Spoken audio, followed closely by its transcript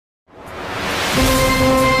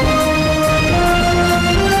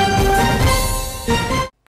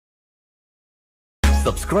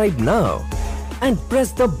Subscribe now and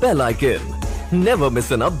press the bell icon. Never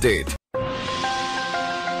miss an update.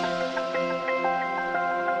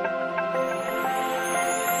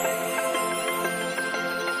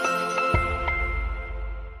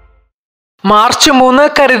 March 3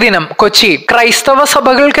 കരിദിനം Kochi. ക്രൈസ്തവ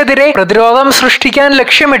സഭകൾക്കെതിരെ പ്രതിരോധം സൃഷ്ടിക്കാൻ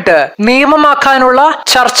ലക്ഷ്യമിട്ട് നിയമമാക്കാനുള്ള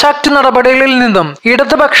ചർച്ചാക്ട് നടപടികളിൽ നിന്നും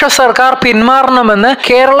ഇടതുപക്ഷ സർക്കാർ പിന്മാറണമെന്ന്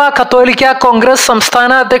കേരള കത്തോലിക്ക കോൺഗ്രസ്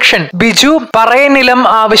സംസ്ഥാന അധ്യക്ഷൻ ബിജു പറയനിലം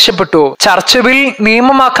ആവശ്യപ്പെട്ടു. ചർച്ച് ബിൽ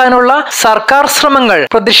നിയമമാക്കാനുള്ള സർക്കാർ ശ്രമങ്ങൾ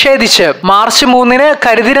പ്രതിഷേധിച്ച് മാർച്ച് 3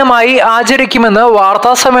 കരിദിനമായി ആചരിക്കുമെന്ന്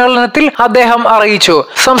വാർത്താ സമ്മേളനത്തിൽ അദ്ദേഹം അറിയിച്ചു.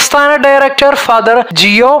 സംസ്ഥാന director father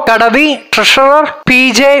Jio കടവി, treasurer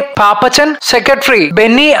PJ Pappachan, secretary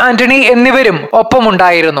Benny Antony എന്നിവരും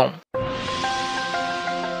ഒപ്പമുണ്ടായിരുന്നു.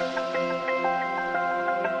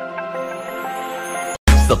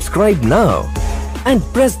 Subscribe now and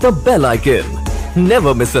press the bell icon.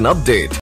 Never miss an update.